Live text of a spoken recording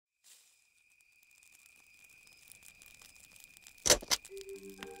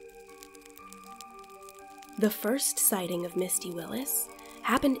The first sighting of Misty Willis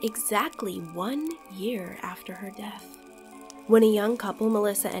happened exactly 1 year after her death, when a young couple,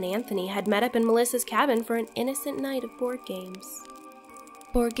 Melissa and Anthony, had met up in Melissa's cabin for an innocent night of board games.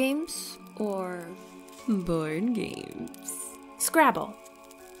 Board games or board games? Scrabble.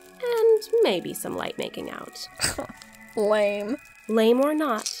 And maybe some light making out. Lame. Lame or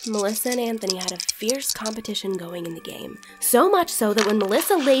not, Melissa and Anthony had a fierce competition going in the game. So much so that when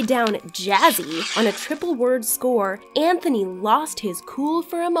Melissa laid down Jazzy on a triple word score, Anthony lost his cool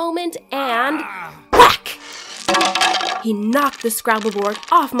for a moment and whack! He knocked the Scrabble board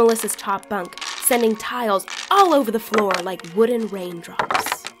off Melissa's top bunk, sending tiles all over the floor like wooden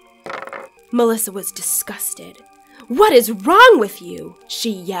raindrops. Melissa was disgusted. "What is wrong with you?" she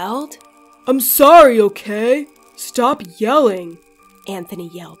yelled. "I'm sorry, okay? Stop yelling," Anthony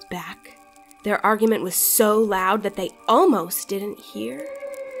yelled back. Their argument was so loud that they almost didn't hear.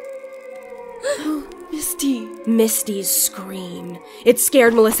 Misty. Misty's scream. It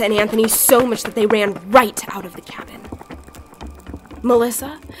scared Melissa and Anthony so much that they ran right out of the cabin.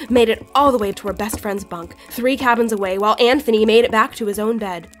 Melissa made it all the way to her best friend's bunk, 3 cabins away, while Anthony made it back to his own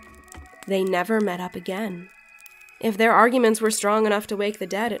bed. They never met up again. If their arguments were strong enough to wake the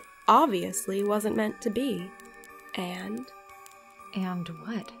dead, it obviously wasn't meant to be. And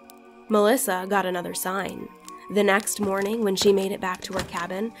what? Melissa got another sign. The next morning, when she made it back to her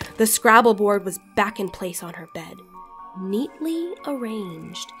cabin, the Scrabble board was back in place on her bed, neatly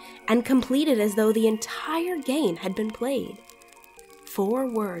arranged and completed as though the entire game had been played. 4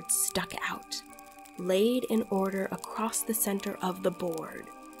 words stuck out, laid in order across the center of the board.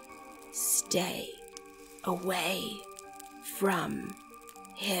 Stay away from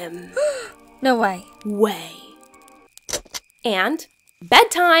him. No way. Way. And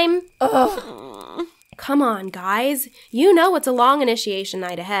bedtime! Ugh. Come on, guys. You know it's a long initiation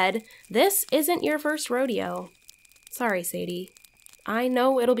night ahead. This isn't your first rodeo. Sorry, Sadie. I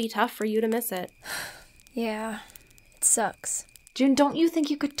know it'll be tough for you to miss it. Yeah, it sucks. June, don't you think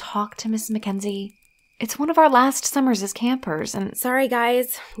you could talk to Miss Mackenzie? It's one of our last summers as campers, and... Sorry,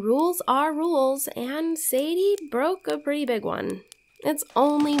 guys. Rules are rules, and Sadie broke a pretty big one. It's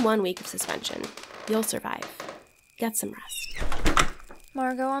only 1 week of suspension. You'll survive. Get some rest.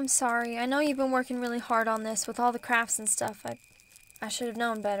 Margot, I'm sorry. I know you've been working really hard on this with all the crafts and stuff. I should have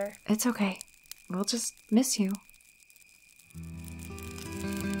known better. It's okay. We'll just miss you.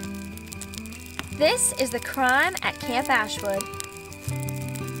 This is The Crime at Camp Ashwood.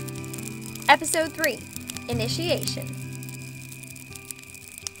 Episode 3, Initiation.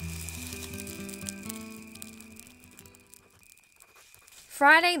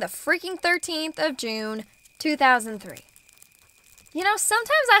 Friday the freaking 13th of June, 2003. You know,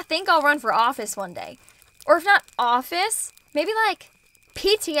 sometimes I think I'll run for office one day. Or if not office, maybe like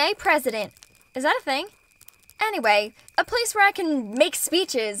PTA president. Is that a thing? Anyway, a place where I can make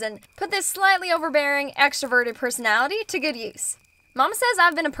speeches and put this slightly overbearing, extroverted personality to good use. Mama says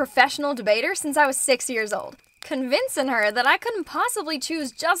I've been a professional debater since I was 6 years old, convincing her that I couldn't possibly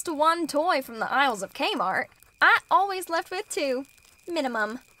choose just one toy from the aisles of Kmart. I always left with 2,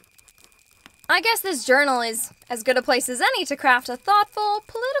 minimum. I guess this journal is as good a place as any to craft a thoughtful,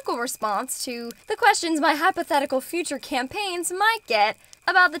 political response to the questions my hypothetical future campaigns might get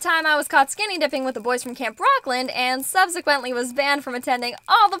about the time I was caught skinny dipping with the boys from Camp Rockland and subsequently was banned from attending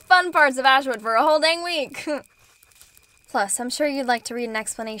all the fun parts of Ashwood for a whole dang week. Plus, I'm sure you'd like to read an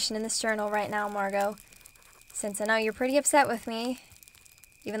explanation in this journal right now, Margot, since I know you're pretty upset with me,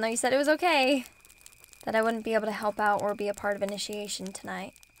 even though you said it was okay, that I wouldn't be able to help out or be a part of initiation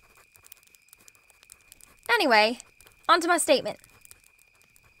tonight. Anyway, on to my statement.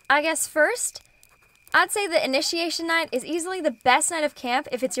 I guess first, I'd say that initiation night is easily the best night of camp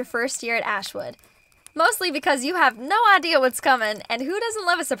if it's your first year at Ashwood. Mostly because you have no idea what's coming, and who doesn't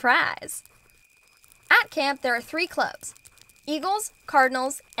love a surprise? At camp, there are 3 clubs: Eagles,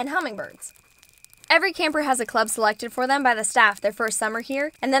 Cardinals, and Hummingbirds. Every camper has a club selected for them by the staff their first summer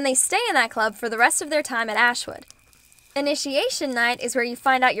here, and then they stay in that club for the rest of their time at Ashwood. Initiation night is where you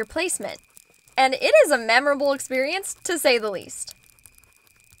find out your placement, and it is a memorable experience, to say the least.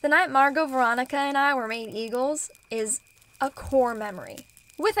 The night Margot, Veronica, and I were made Eagles is a core memory,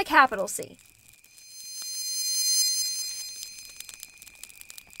 with a capital C.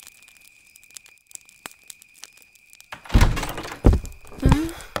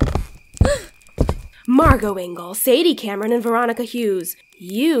 Margot Ingle, Sadie Cameron, and Veronica Hughes,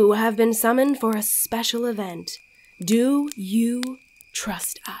 you have been summoned for a special event. Do you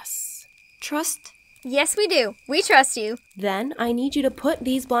trust us? Trust? Yes, we do. We trust you. Then I need you to put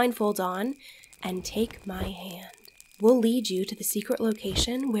these blindfolds on and take my hand. will lead you to the secret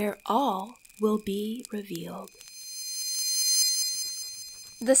location where all will be revealed.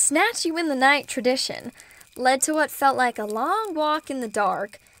 The snatch you in the night tradition led to what felt like a long walk in the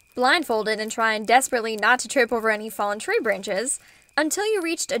dark, blindfolded and trying desperately not to trip over any fallen tree branches, until you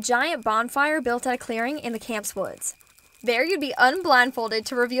reached a giant bonfire built at a clearing in the camp's woods. There you'd be unblindfolded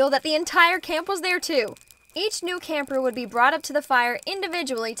to reveal that the entire camp was there too. Each new camper would be brought up to the fire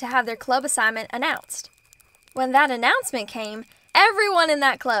individually to have their club assignment announced. When that announcement came, everyone in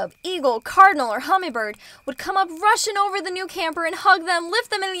that club, eagle, cardinal, or hummingbird, would come up rushing over the new camper and hug them, lift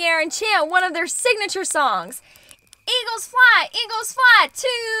them in the air, and chant one of their signature songs. Eagles fly to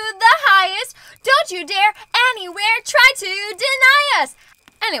the highest. Don't you dare anywhere try to deny us.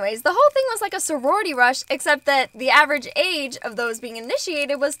 Anyways, the whole thing was like a sorority rush, except that the average age of those being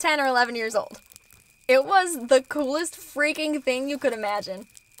initiated was 10 or 11 years old. It was the coolest freaking thing you could imagine,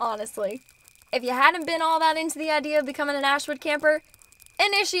 honestly. If you hadn't been all that into the idea of becoming an Ashwood camper,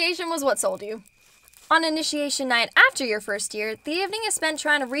 initiation was what sold you. On initiation night after your first year, the evening is spent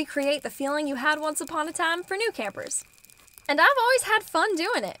trying to recreate the feeling you had once upon a time for new campers. And I've always had fun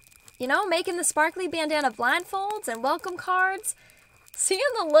doing it. You know, making the sparkly bandana blindfolds and welcome cards. Seeing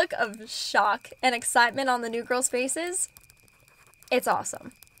the look of shock and excitement on the new girls' faces, it's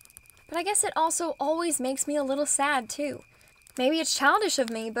awesome. But I guess it also always makes me a little sad too. Maybe it's childish of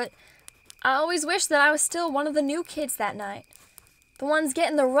me, but I always wish that I was still one of the new kids that night. The ones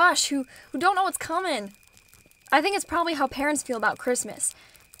getting the rush, who don't know what's coming. I think it's probably how parents feel about Christmas.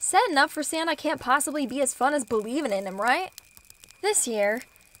 Setting up for Santa can't possibly be as fun as believing in him, right? This year,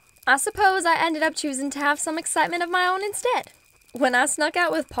 I suppose I ended up choosing to have some excitement of my own instead. When I snuck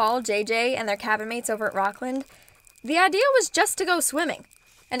out with Paul, JJ, and their cabin mates over at Rockland, the idea was just to go swimming.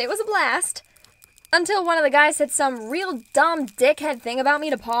 And it was a blast. Until one of the guys said some real dumb dickhead thing about me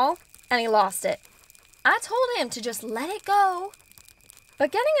to Paul, and he lost it. I told him to just let it go.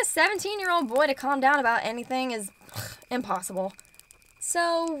 But getting a 17-year-old boy to calm down about anything is impossible.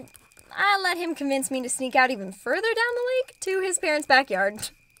 So I let him convince me to sneak out even further down the lake to his parents' backyard.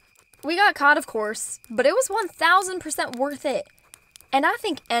 We got caught, of course, but it was 1,000% worth it. And I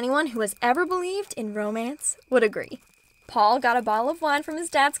think anyone who has ever believed in romance would agree. Paul got a bottle of wine from his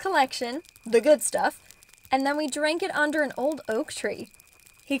dad's collection, the good stuff, and then we drank it under an old oak tree.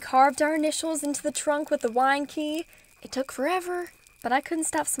 He carved our initials into the trunk with the wine key. It took forever, but I couldn't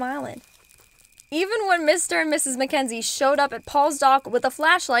stop smiling. Even when Mr. and Mrs. Mackenzie showed up at Paul's dock with a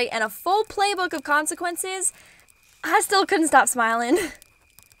flashlight and a full playbook of consequences, I still couldn't stop smiling.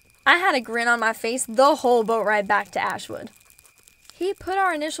 I had a grin on my face the whole boat ride back to Ashwood. He put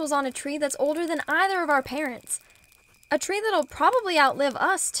our initials on a tree that's older than either of our parents. A tree that'll probably outlive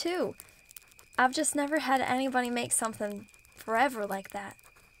us, too. I've just never had anybody make something forever like that.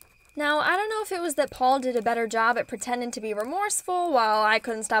 Now, I don't know if it was that Paul did a better job at pretending to be remorseful while I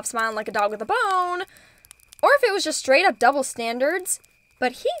couldn't stop smiling like a dog with a bone, or if it was just straight up double standards,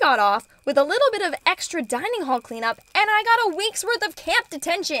 but he got off with a little bit of extra dining hall cleanup, and I got a week's worth of camp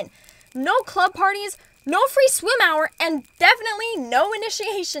detention. No club parties, no free swim hour, and definitely no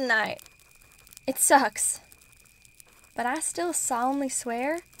initiation night. It sucks, but I still solemnly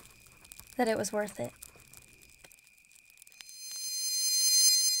swear that it was worth it.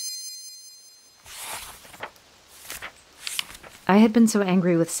 I had been so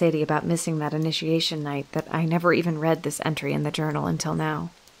angry with Sadie about missing that initiation night that I never even read this entry in the journal until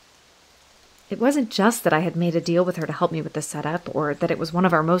now. It wasn't just that I had made a deal with her to help me with the setup, or that it was one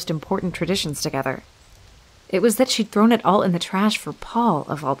of our most important traditions together. It was that she'd thrown it all in the trash for Paul,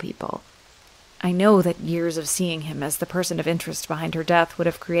 of all people. I know that years of seeing him as the person of interest behind her death would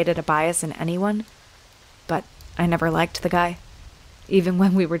have created a bias in anyone, but I never liked the guy, even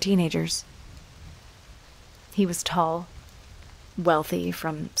when we were teenagers. He was tall, wealthy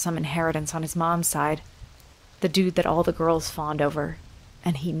from some inheritance on his mom's side, the dude that all the girls fawned over,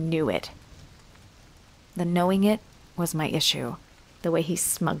 and he knew it. The knowing it was my issue, the way he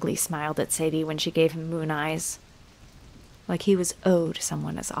smugly smiled at Sadie when she gave him moon eyes, like he was owed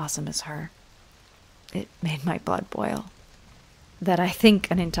someone as awesome as her. It made my blood boil. That I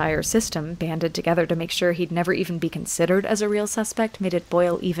think an entire system banded together to make sure he'd never even be considered as a real suspect made it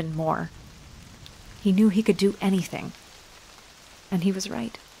boil even more. He knew he could do anything. And he was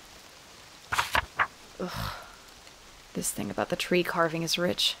right. Ugh. This thing about the tree carving is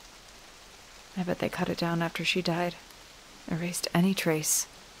rich. I bet they cut it down after she died. Erased any trace.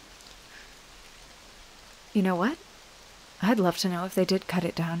 You know what? I'd love to know if they did cut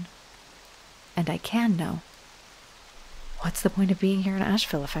it down. And I can know. What's the point of being here in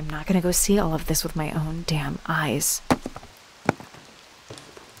Asheville if I'm not going to go see all of this with my own damn eyes?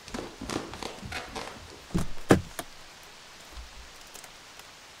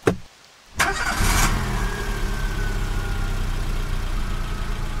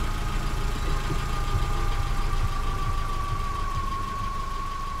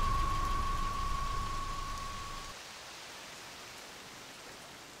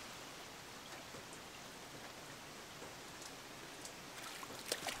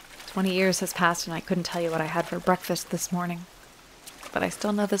 20 years has passed and I couldn't tell you what I had for breakfast this morning. But I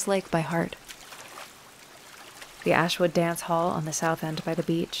still know this lake by heart. The Ashwood Dance Hall on the south end by the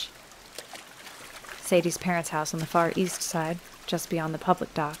beach. Sadie's parents' house on the far east side, just beyond the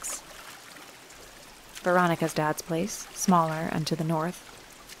public docks. Veronica's dad's place, smaller and to the north.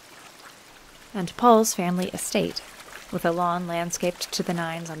 And Paul's family estate, with a lawn landscaped to the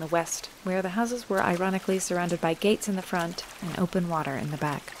nines on the west, where the houses were ironically surrounded by gates in the front and open water in the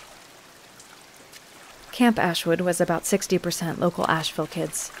back. Camp Ashwood was about 60% local Asheville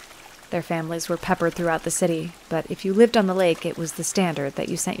kids. Their families were peppered throughout the city, but if you lived on the lake, it was the standard that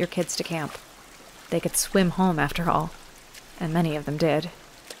you sent your kids to camp. They could swim home after all, and many of them did.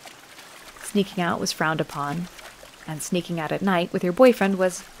 Sneaking out was frowned upon, and sneaking out at night with your boyfriend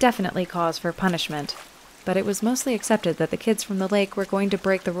was definitely cause for punishment, but it was mostly accepted that the kids from the lake were going to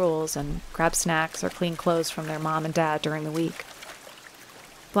break the rules and grab snacks or clean clothes from their mom and dad during the week.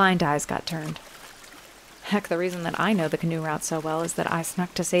 Blind eyes got turned. Heck, the reason that I know the canoe route so well is that I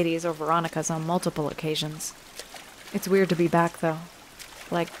snuck to Sadie's or Veronica's on multiple occasions. It's weird to be back, though.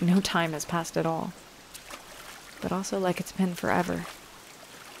 Like no time has passed at all. But also like it's been forever.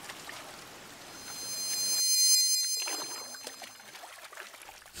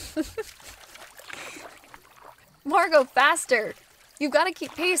 Margot, faster! You've got to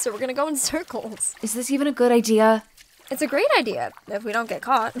keep pace or we're going to go in circles. Is this even a good idea? It's a great idea, if we don't get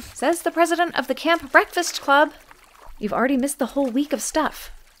caught. Says the president of the Camp Breakfast Club. You've already missed the whole week of stuff.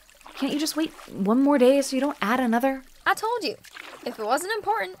 Can't you just wait one more day so you don't add another? I told you. If it wasn't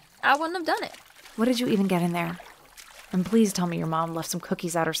important, I wouldn't have done it. What did you even get in there? And please tell me your mom left some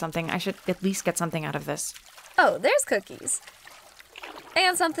cookies out or something. I should at least get something out of this. Oh, there's cookies.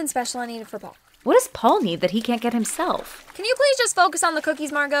 And something special I needed for Paul. What does Paul need that he can't get himself? Can you please just focus on the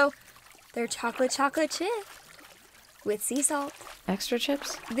cookies, Margot? They're chocolate chip. With sea salt. Extra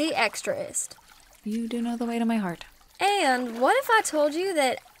chips? The extraest. You do know the way to my heart. And what if I told you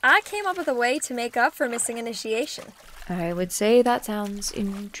that I came up with a way to make up for missing initiation? I would say that sounds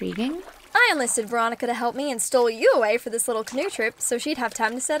intriguing. I enlisted Veronica to help me and stole you away for this little canoe trip so she'd have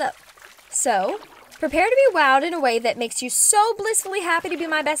time to set up. So, prepare to be wowed in a way that makes you so blissfully happy to be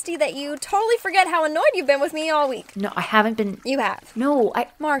my bestie that you totally forget how annoyed you've been with me all week. No, I haven't been... You have. No,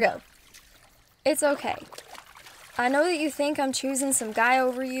 Margot, it's okay. I know that you think I'm choosing some guy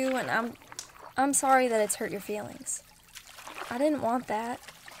over you, and I'm sorry that it's hurt your feelings. I didn't want that.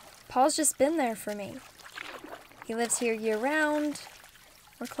 Paul's just been there for me. He lives here year-round.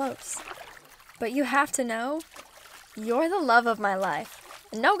 We're close. But you have to know, you're the love of my life.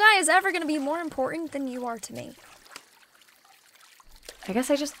 And no guy is ever going to be more important than you are to me. I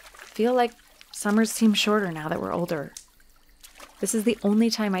guess I just feel like summers seem shorter now that we're older. This is the only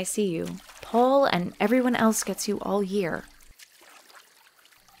time I see you. Paul and everyone else gets you all year.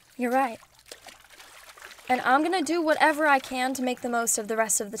 You're right. And I'm going to do whatever I can to make the most of the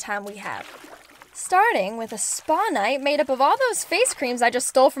rest of the time we have. Starting with a spa night made up of all those face creams I just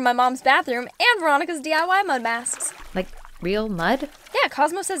stole from my mom's bathroom and Veronica's DIY mud masks. Like real mud? Yeah,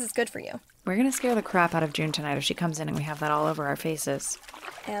 Cosmo says it's good for you. We're gonna scare the crap out of June tonight if she comes in and we have that all over our faces.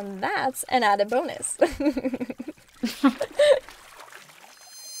 And that's an added bonus.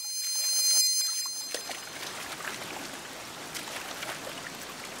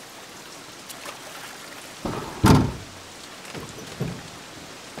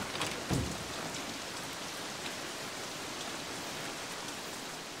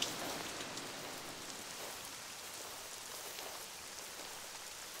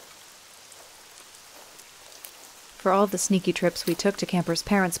 For all the sneaky trips we took to campers'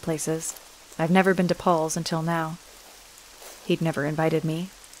 parents' places, I've never been to Paul's until now. He'd never invited me,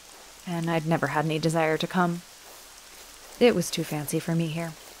 and I'd never had any desire to come. It was too fancy for me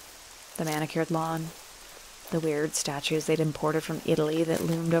here. The manicured lawn, the weird statues they'd imported from Italy that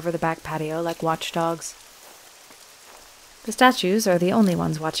loomed over the back patio like watchdogs. The statues are the only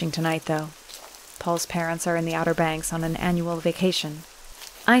ones watching tonight, though. Paul's parents are in the Outer Banks on an annual vacation.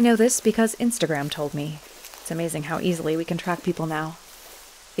 I know this because Instagram told me. It's amazing how easily we can track people now.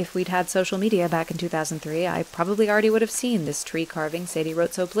 If we'd had social media back in 2003, I probably already would have seen this tree carving Sadie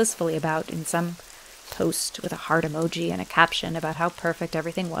wrote so blissfully about in some post with a heart emoji and a caption about how perfect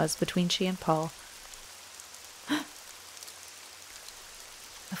everything was between she and Paul.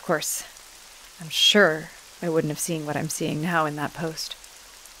 Of course, I'm sure I wouldn't have seen what I'm seeing now in that post.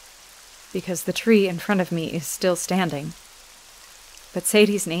 Because the tree in front of me is still standing. But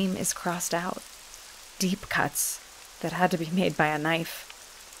Sadie's name is crossed out. Deep cuts that had to be made by a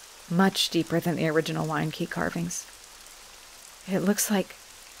knife, much deeper than the original wine key carvings. It looks like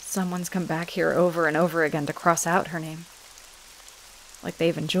someone's come back here over and over again to cross out her name. like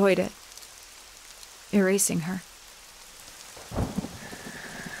they've enjoyed it. Erasing her.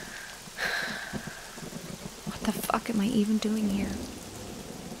 What the fuck am I even doing here?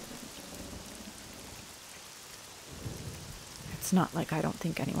 It's not like I don't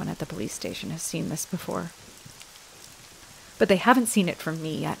think anyone at the police station has seen this before. But they haven't seen it from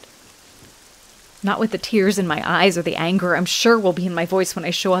me yet. Not with the tears in my eyes or the anger I'm sure will be in my voice when I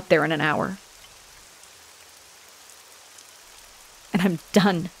show up there in an hour. And I'm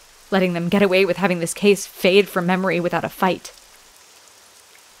done letting them get away with having this case fade from memory without a fight.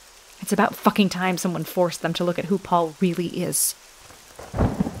 It's about fucking time someone forced them to look at who Paul really is.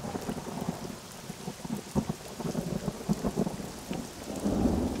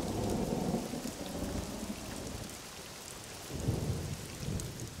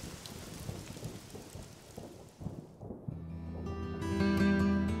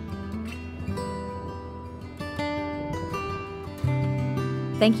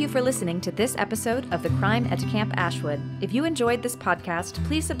 Thank you for listening to this episode of The Crime at Camp Ashwood. If you enjoyed this podcast,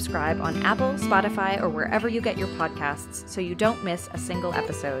 please subscribe on Apple, Spotify, or wherever you get your podcasts so you don't miss a single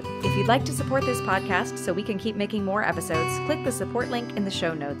episode. If you'd like to support this podcast so we can keep making more episodes, click the support link in the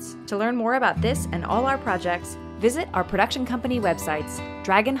show notes. To learn more about this and all our projects, visit our production company websites,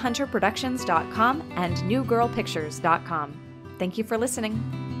 dragonhunterproductions.com and newgirlpictures.com. Thank you for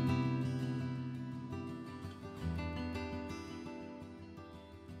listening.